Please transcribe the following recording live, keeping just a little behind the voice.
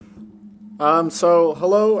So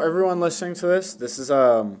hello everyone listening to this. This is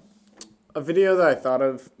a video that I thought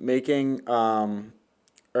of making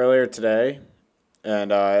earlier today,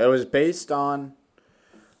 and it was based on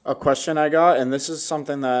a question I got, and this is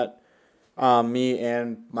something that me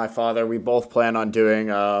and my father we both plan on doing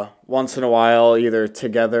once in a while, either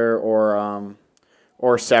together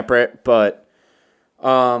or separate. But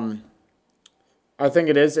um, I think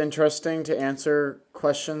it is interesting to answer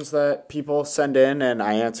questions that people send in, and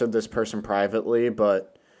I answered this person privately,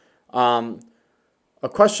 but um, a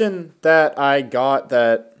question that I got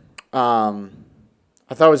that I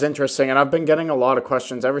thought was interesting, and I've been getting a lot of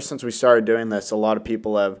questions ever since we started doing this. A lot of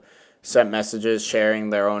people have sent messages sharing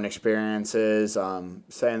their own experiences,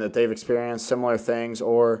 saying that they've experienced similar things,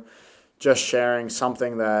 or just sharing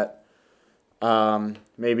something that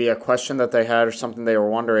maybe a question that they had or something they were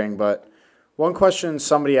wondering. But one question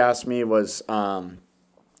somebody asked me was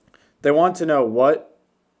they want to know what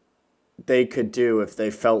they could do if they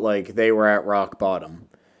felt like they were at rock bottom.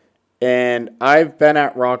 And I've been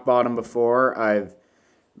at rock bottom before. I've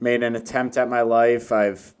made an attempt at my life.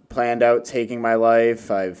 I've planned out taking my life.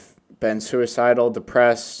 I've been suicidal,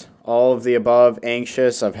 depressed, all of the above,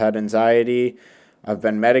 anxious. I've had anxiety. I've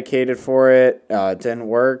been medicated for it. It didn't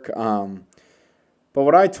work. But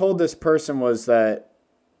what I told this person was that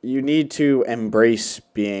you need to embrace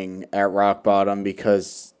being at rock bottom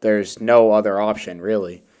because there's no other option,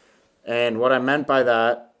 really. And what I meant by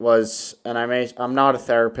that was, and I'm not a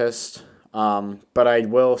therapist, but I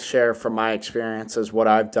will share from my experiences what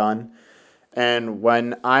I've done. And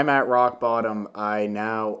when I'm at rock bottom, I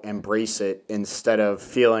now embrace it instead of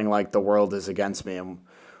feeling like the world is against me. And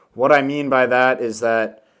what I mean by that is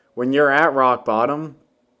that when you're at rock bottom,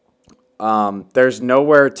 there's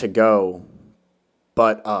nowhere to go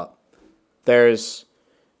but up. There's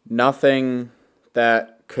nothing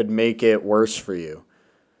that could make it worse for you.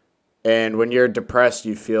 And when you're depressed,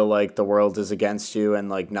 you feel like the world is against you and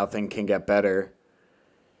like nothing can get better.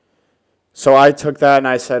 So I took that and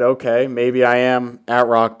I said, okay, maybe I am at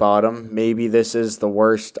rock bottom. Maybe this is the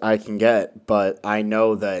worst I can get, but I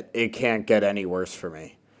know that it can't get any worse for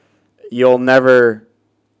me. You'll never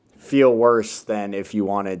feel worse than if you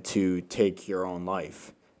wanted to take your own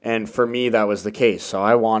life. And for me, that was the case. So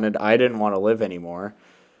I didn't want to live anymore.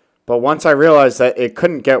 But once I realized that it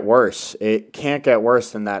couldn't get worse, it can't get worse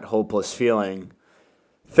than that hopeless feeling,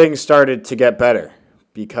 things started to get better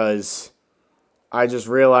because I just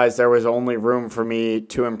realized there was only room for me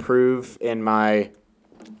to improve in my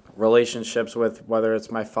relationships with, whether it's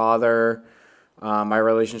my father, my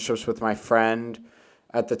relationships with my friend.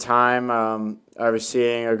 At the time, I was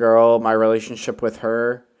seeing a girl, my relationship with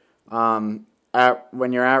her.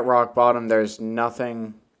 When you're at rock bottom, there's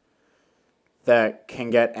nothing that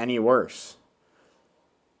can get any worse.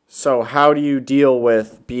 So how do you deal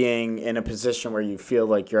with being in a position where you feel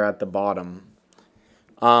like you're at the bottom?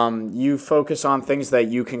 You focus on things that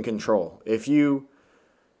you can control. If you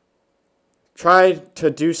try to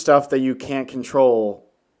do stuff that you can't control,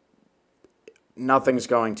 nothing's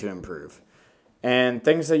going to improve. And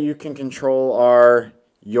things that you can control are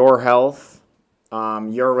your health,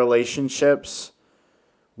 your relationships,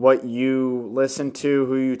 what you listen to,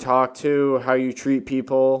 who you talk to, how you treat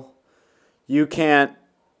people. You can't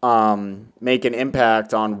make an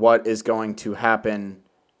impact on what is going to happen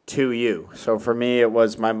to you. So for me, it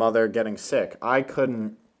was my mother getting sick. I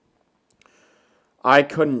couldn't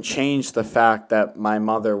change the fact that my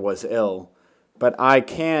mother was ill, but I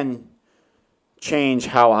can change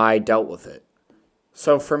how I dealt with it.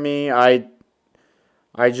 So for me, I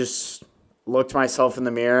just looked myself in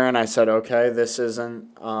the mirror and I said, okay, this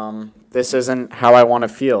isn't how I want to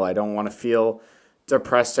feel. I don't want to feel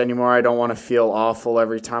depressed anymore. I don't want to feel awful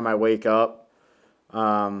every time I wake up.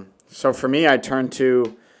 So for me, I turned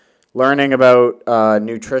to learning about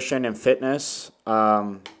nutrition and fitness.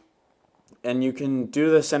 And you can do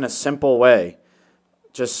this in a simple way.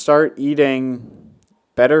 Just start eating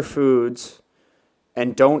better foods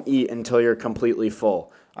and don't eat until you're completely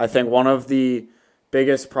full. I think one of the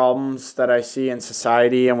biggest problems that I see in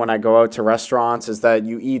society and when I go out to restaurants is that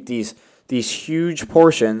you eat these huge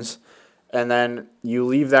portions and then you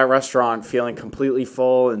leave that restaurant feeling completely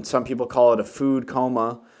full, and some people call it a food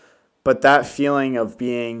coma. But that feeling of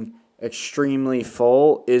being extremely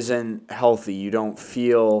full isn't healthy. You don't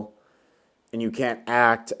feel and you can't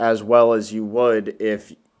act as well as you would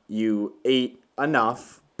if you ate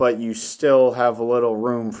enough, but you still have a little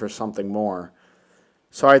room for something more.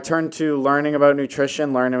 So I turned to learning about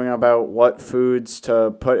nutrition, learning about what foods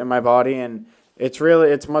to put in my body, and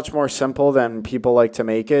it's much more simple than people like to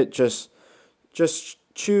make it. Just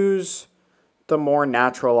choose the more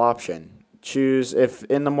natural option. choose, if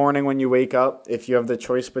in the morning when you wake up, if you have the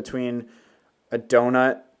choice between a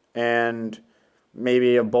donut and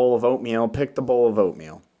maybe a bowl of oatmeal, pick the bowl of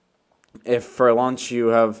oatmeal. If for lunch you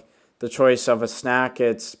have the choice of a snack,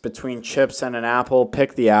 it's between chips and an apple,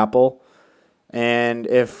 pick the apple. And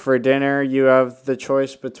if for dinner you have the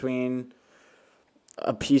choice between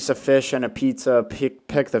a piece of fish and a pizza, pick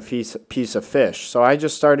the piece of fish. So I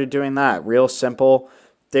just started doing that. Real simple.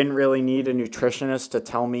 Didn't really need a nutritionist to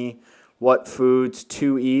tell me what foods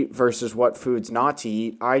to eat versus what foods not to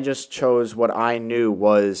eat. I just chose what I knew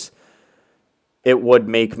was it would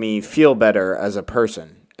make me feel better as a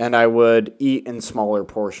person. And I would eat in smaller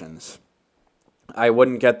portions. I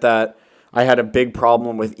wouldn't get that. I had a big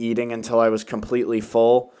problem with eating until I was completely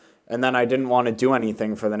full. And then I didn't want to do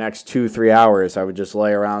anything for the next 2-3 hours. I would just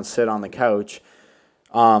lay around, sit on the couch.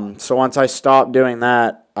 So once I stopped doing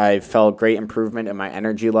that, I felt great improvement in my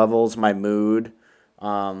energy levels, my mood.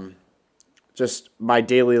 Just my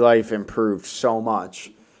daily life improved so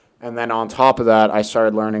much. And then on top of that, I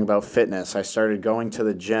started learning about fitness. I started going to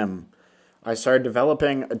the gym. I started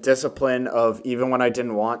developing a discipline of, even when I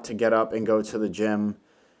didn't want to get up and go to the gym,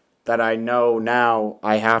 that I know now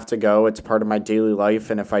I have to go. It's part of my daily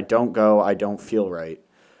life. And if I don't go, I don't feel right.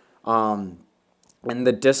 And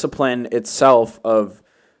the discipline itself of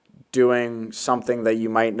doing something that you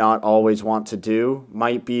might not always want to do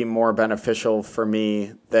might be more beneficial for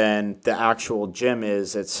me than the actual gym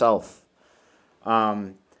is itself.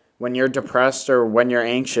 When you're depressed or when you're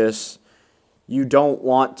anxious, you don't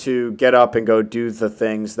want to get up and go do the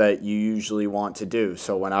things that you usually want to do.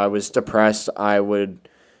 So when I was depressed, I would,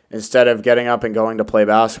 instead of getting up and going to play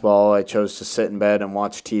basketball, I chose to sit in bed and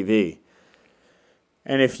watch TV.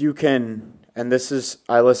 And if you can, and this is,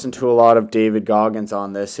 I listen to a lot of David Goggins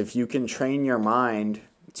on this, if you can train your mind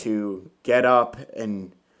to get up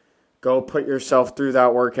and go put yourself through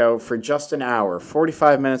that workout for just an hour,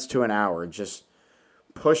 45 minutes to an hour, just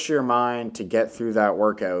push your mind to get through that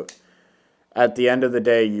workout. At the end of the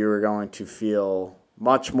day, you're going to feel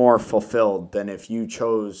much more fulfilled than if you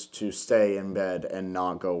chose to stay in bed and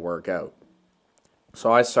not go work out.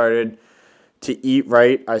 So I started to eat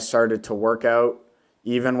right. I started to work out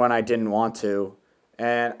even when I didn't want to.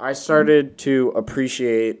 And I started to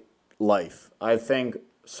appreciate life. I think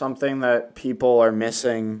something that people are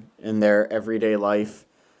missing in their everyday life,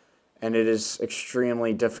 and it is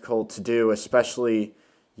extremely difficult to do, especially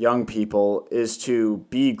young people, is to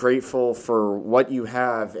be grateful for what you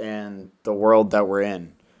have and the world that we're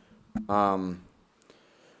in.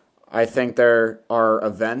 I think there are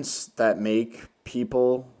events that make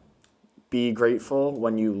people be grateful.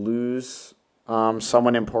 When you lose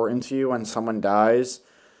someone important to you, when someone dies,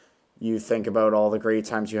 you think about all the great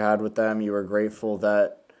times you had with them. You were grateful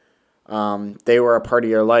that they were a part of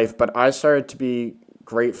your life. But I started to be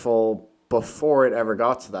grateful before it ever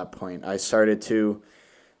got to that point. I started to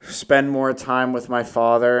spend more time with my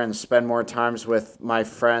father and spend more times with my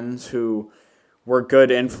friends who were good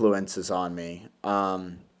influences on me.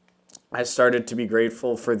 I started to be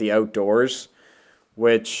grateful for the outdoors,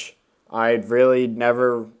 which I'd really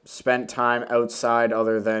never spent time outside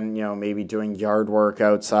other than, maybe doing yard work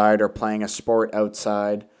outside or playing a sport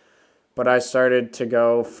outside. But I started to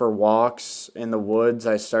go for walks in the woods.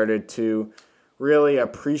 I started to really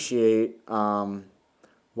appreciate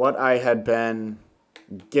what I had been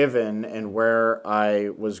given and where I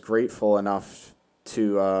was grateful enough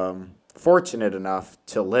to, fortunate enough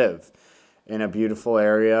to live in a beautiful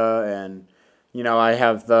area. And,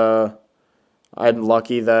 I'm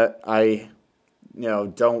lucky that I,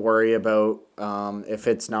 don't worry about if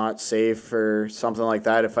it's not safe or something like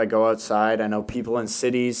that. If I go outside, I know people in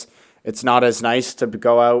cities, it's not as nice to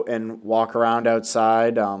go out and walk around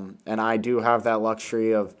outside. And I do have that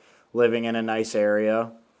luxury of living in a nice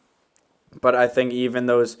area. But I think even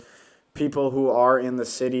those people who are in the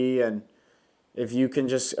city, and if you can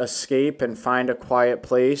just escape and find a quiet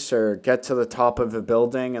place or get to the top of a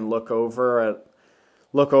building and look over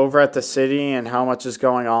at the city and how much is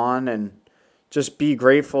going on, and just be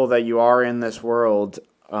grateful that you are in this world,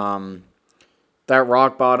 that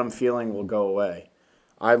rock bottom feeling will go away.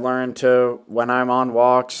 I learned to, when I'm on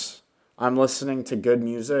walks, I'm listening to good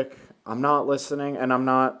music. I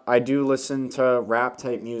do listen to rap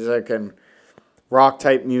type music and rock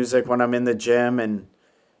type music when I'm in the gym, and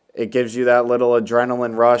it gives you that little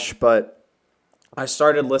adrenaline rush. But I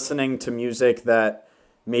started listening to music that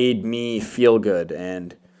made me feel good,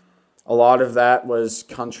 and a lot of that was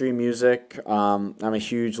country music. I'm a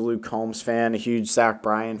huge Luke Combs fan, a huge Zach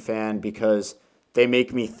Bryan fan, because they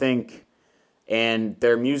make me think, and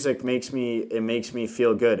their music makes me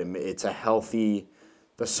feel good.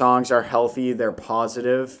 The songs are healthy, they're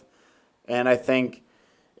positive, And I think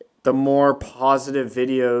the more positive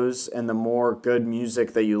videos and the more good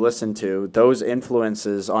music that you listen to, those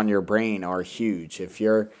influences on your brain are huge. If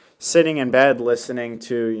you're sitting in bed listening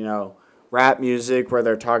to, rap music where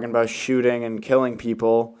they're talking about shooting and killing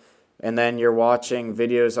people, and then you're watching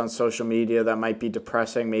videos on social media that might be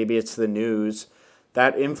depressing, maybe it's the news,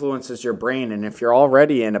 that influences your brain. And if you're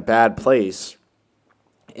already in a bad place,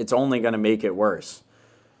 it's only going to make it worse.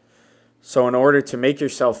 So in order to make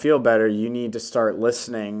yourself feel better, you need to start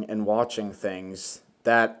listening and watching things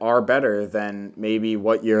that are better than maybe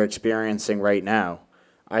what you're experiencing right now.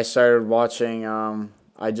 I just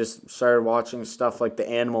started watching stuff like the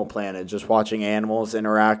Animal Planet, just watching animals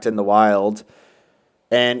interact in the wild.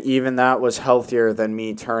 And even that was healthier than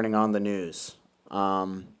me turning on the news.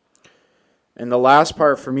 And the last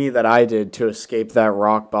part for me that I did to escape that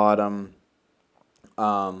rock bottom,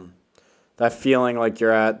 that feeling like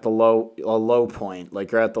you're at a low point,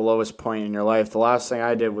 like you're at the lowest point in your life, the last thing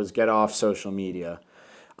I did was get off social media.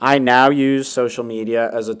 I now use social media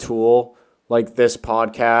as a tool like this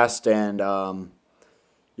podcast, and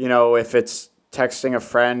if it's texting a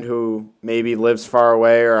friend who maybe lives far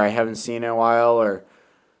away or I haven't seen in a while, or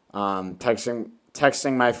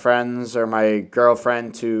texting my friends or my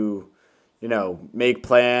girlfriend to, make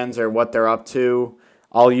plans or what they're up to,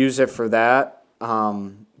 I'll use it for that.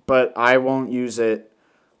 But I won't use it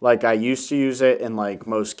like I used to use it and like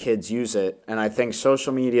most kids use it. And I think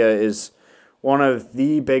social media is one of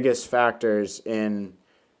the biggest factors in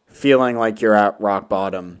feeling like you're at rock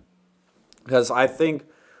bottom. Because I think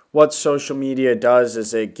what social media does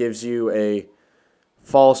is it gives you a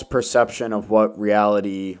false perception of what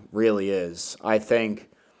reality really is. I think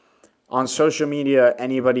on social media,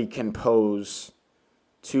 anybody can pose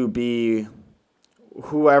to be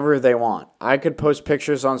whoever they want. I could post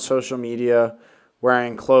pictures on social media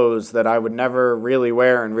wearing clothes that I would never really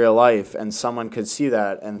wear in real life, and someone could see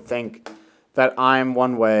that and think that I'm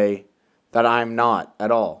one way that I'm not at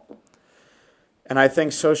all. And I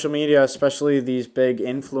think social media, especially these big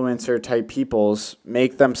influencer type peoples,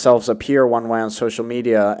 make themselves appear one way on social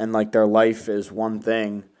media and like their life is one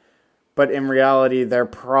thing. But in reality, they're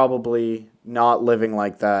probably not living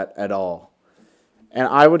like that at all. And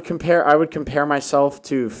I would compare myself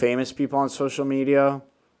to famous people on social media,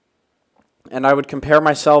 and I would compare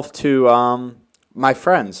myself to my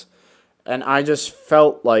friends. And I just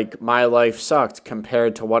felt like my life sucked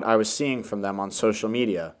compared to what I was seeing from them on social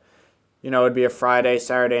media. It'd be a Friday,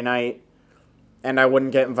 Saturday night, and I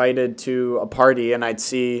wouldn't get invited to a party, and I'd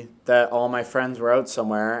see that all my friends were out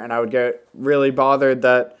somewhere, and I would get really bothered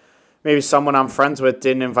that maybe someone I'm friends with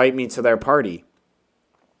didn't invite me to their party.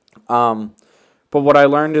 But what I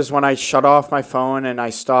learned is when I shut off my phone and I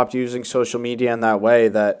stopped using social media in that way,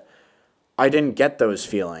 that I didn't get those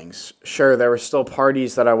feelings. Sure, there were still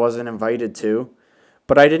parties that I wasn't invited to,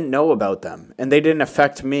 but I didn't know about them. And they didn't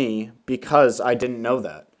affect me because I didn't know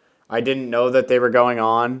that. I didn't know that they were going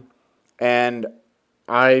on. And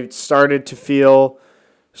I started to feel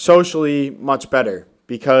socially much better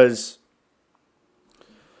because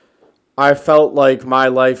I felt like my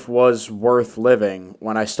life was worth living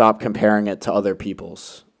when I stopped comparing it to other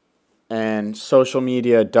people's. And social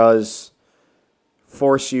media does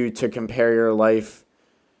force you to compare your life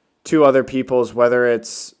to other people's, whether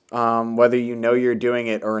it's whether you know you're doing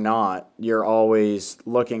it or not. You're always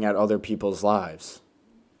looking at other people's lives.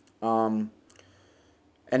 And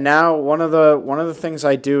now one of the things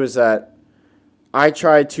I do is that I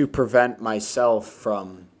try to prevent myself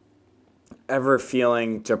from ever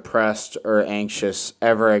feeling depressed or anxious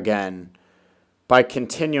ever again by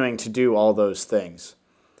continuing to do all those things.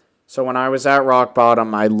 So when I was at rock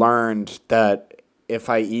bottom, I learned that if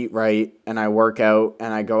I eat right and I work out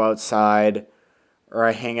and I go outside or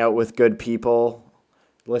I hang out with good people,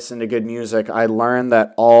 listen to good music, I learned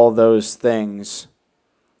that all those things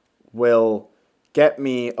will get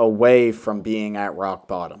me away from being at rock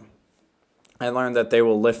bottom. I learned that they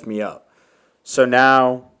will lift me up. So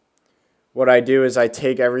now what I do is I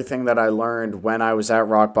take everything that I learned when I was at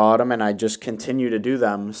rock bottom and I just continue to do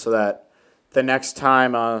them so that the next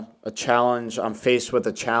time I'm faced with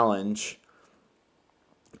a challenge,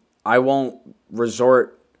 I won't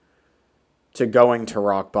resort to going to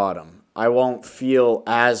rock bottom. I won't feel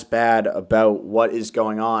as bad about what is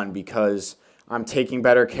going on because I'm taking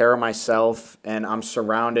better care of myself and I'm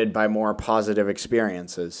surrounded by more positive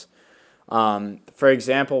experiences. For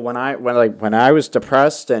example, when I was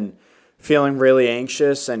depressed and feeling really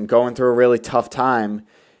anxious and going through a really tough time,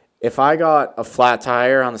 if I got a flat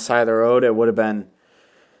tire on the side of the road, it would have been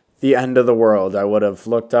the end of the world. I would have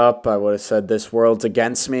looked up. I would have said, this world's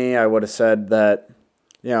against me. I would have said that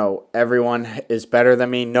everyone is better than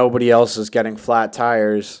me. Nobody else is getting flat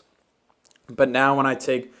tires. But now when I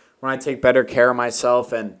take better care of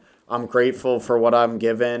myself and I'm grateful for what I'm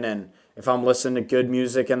given, and if I'm listening to good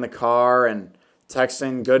music in the car and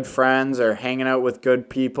texting good friends or hanging out with good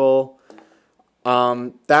people,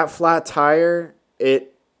 that flat tire,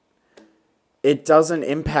 it doesn't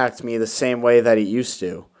impact me the same way that it used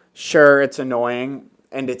to. Sure, it's annoying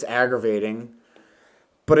and it's aggravating,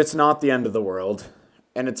 but it's not the end of the world,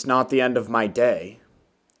 and it's not the end of my day.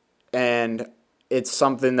 And it's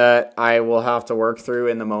something that I will have to work through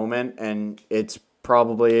in the moment, and it's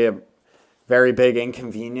probably a very big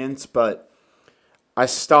inconvenience, but I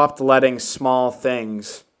stopped letting small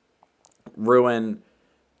things ruin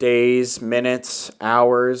days, minutes,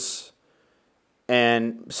 hours.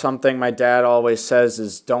 And something my dad always says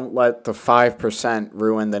is don't let the 5%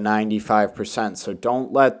 ruin the 95%. So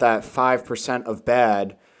don't let that 5% of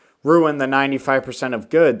bad ruin the 95% of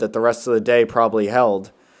good that the rest of the day probably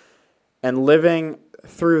held. And living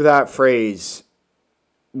through that phrase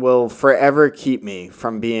will forever keep me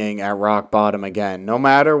from being at rock bottom again, no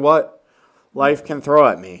matter what life can throw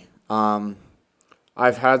at me.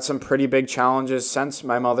 I've had some pretty big challenges since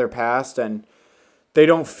my mother passed, and they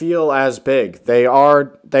don't feel as big. They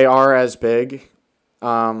are as big. They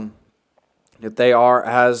are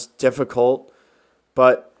as difficult,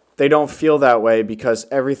 but they don't feel that way because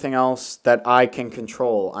everything else that I can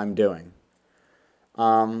control, I'm doing.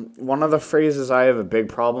 One of the phrases I have a big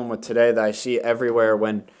problem with today that I see everywhere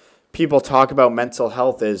when people talk about mental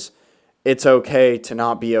health is, it's okay to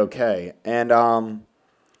not be okay. And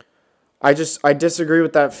I disagree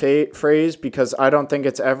with that phrase because I don't think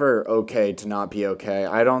it's ever okay to not be okay.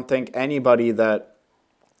 I don't think anybody that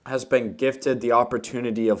has been gifted the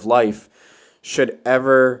opportunity of life should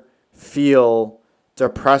ever feel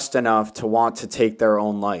depressed enough to want to take their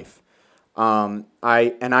own life.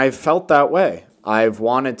 I've felt that way. I've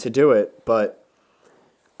wanted to do it, but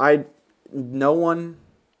no one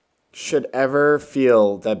should ever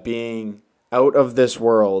feel that being out of this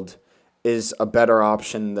world is a better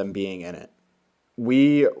option than being in it.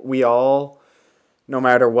 We all, no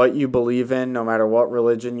matter what you believe in, no matter what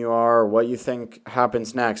religion you are, or what you think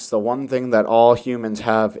happens next, the one thing that all humans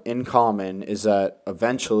have in common is that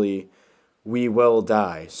eventually we will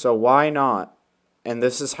die. So why not, and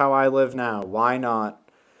this is how I live now, why not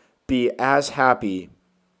be as happy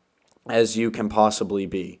as you can possibly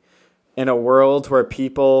be? In a world where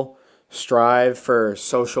people strive for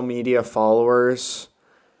social media followers,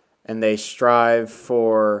 and they strive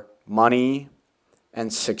for money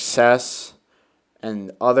and success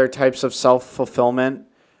and other types of self-fulfillment,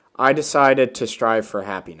 I decided to strive for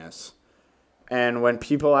happiness. And when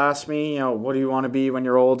people ask me, what do you want to be when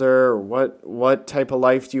you're older? Or what type of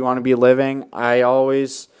life do you want to be living? I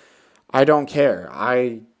don't care.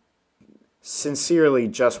 I sincerely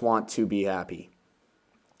just want to be happy.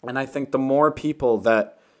 And I think the more people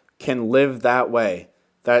that can live that way,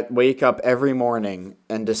 that wake up every morning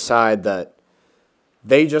and decide that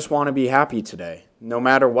they just want to be happy today, no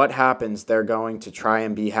matter what happens, they're going to try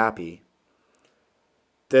and be happy,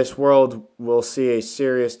 this world will see a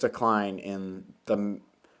serious decline in the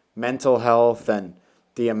mental health and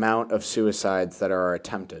the amount of suicides that are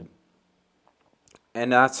attempted.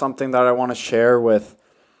 And that's something that I want to share with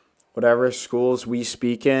whatever schools we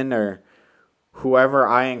speak in or whoever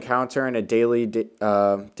I encounter in a daily,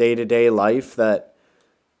 day-to-day life, that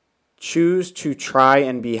choose to try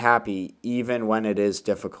and be happy even when it is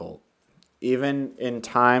difficult. Even in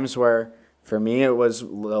times where, for me, it was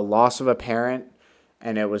the loss of a parent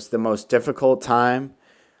and it was the most difficult time,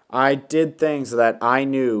 I did things that I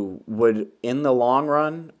knew would, in the long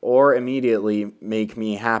run or immediately, make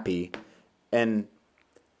me happy. And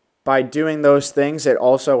by doing those things, it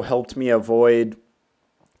also helped me avoid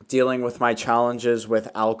dealing with my challenges with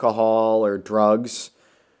alcohol or drugs.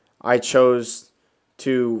 I chose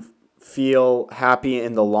to feel happy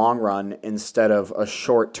in the long run instead of a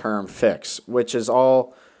short-term fix, which is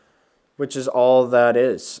all that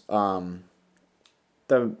is.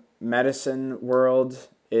 The medicine world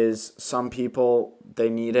is, some people, they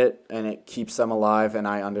need it and it keeps them alive, and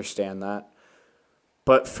I understand that.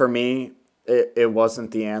 But for me, it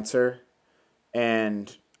wasn't the answer,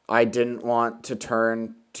 and I didn't want to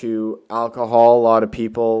turn to alcohol. A lot of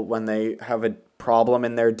people, when they have a problem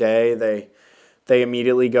in their day, they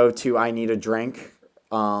immediately go to, I need a drink,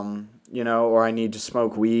 or I need to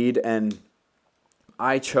smoke weed. And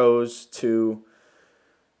I chose to,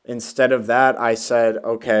 instead of that, I said,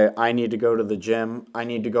 okay, I need to go to the gym. I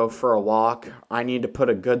need to go for a walk. I need to put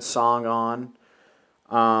a good song on.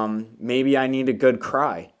 Maybe I need a good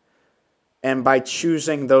cry. And by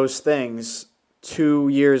choosing those things, 2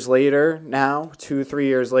 years later now, 3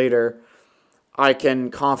 years later, I can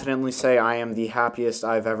confidently say I am the happiest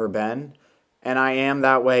I've ever been. And I am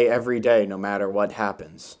that way every day, no matter what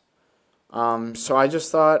happens. So I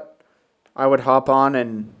just thought I would hop on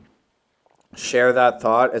and share that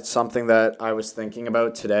thought. It's something that I was thinking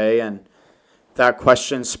about today, and that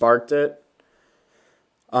question sparked it.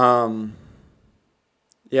 Um,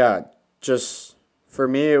 yeah, just for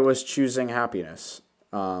me, it was choosing happiness.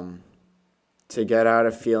 To get out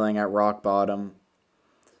of feeling at rock bottom.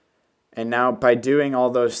 And now, by doing all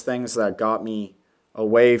those things that got me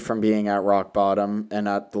away from being at rock bottom and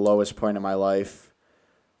at the lowest point in my life,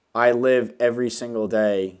 I live every single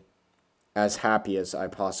day as happy as I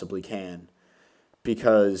possibly can,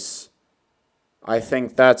 because I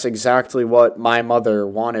think that's exactly what my mother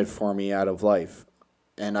wanted for me out of life.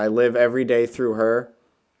 And I live every day through her.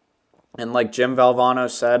 And like Jim Valvano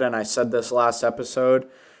said, and I said this last episode,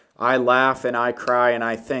 I laugh and I cry and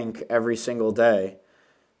I think every single day,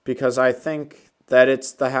 because I think that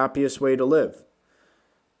it's the happiest way to live.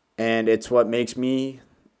 And it's what makes me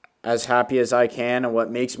as happy as I can, and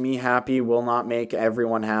what makes me happy will not make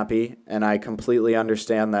everyone happy, and I completely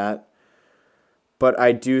understand that. But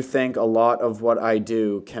I do think a lot of what I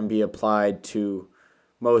do can be applied to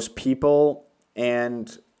most people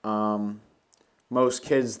and most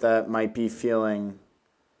kids that might be feeling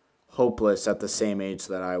hopeless at the same age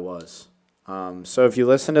that I was. So if you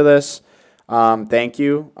listen to this, thank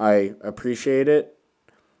you. I appreciate it.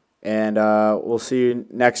 And we'll see you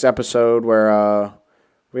next episode, where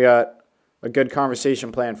we got a good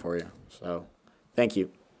conversation planned for you. So thank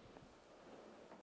you.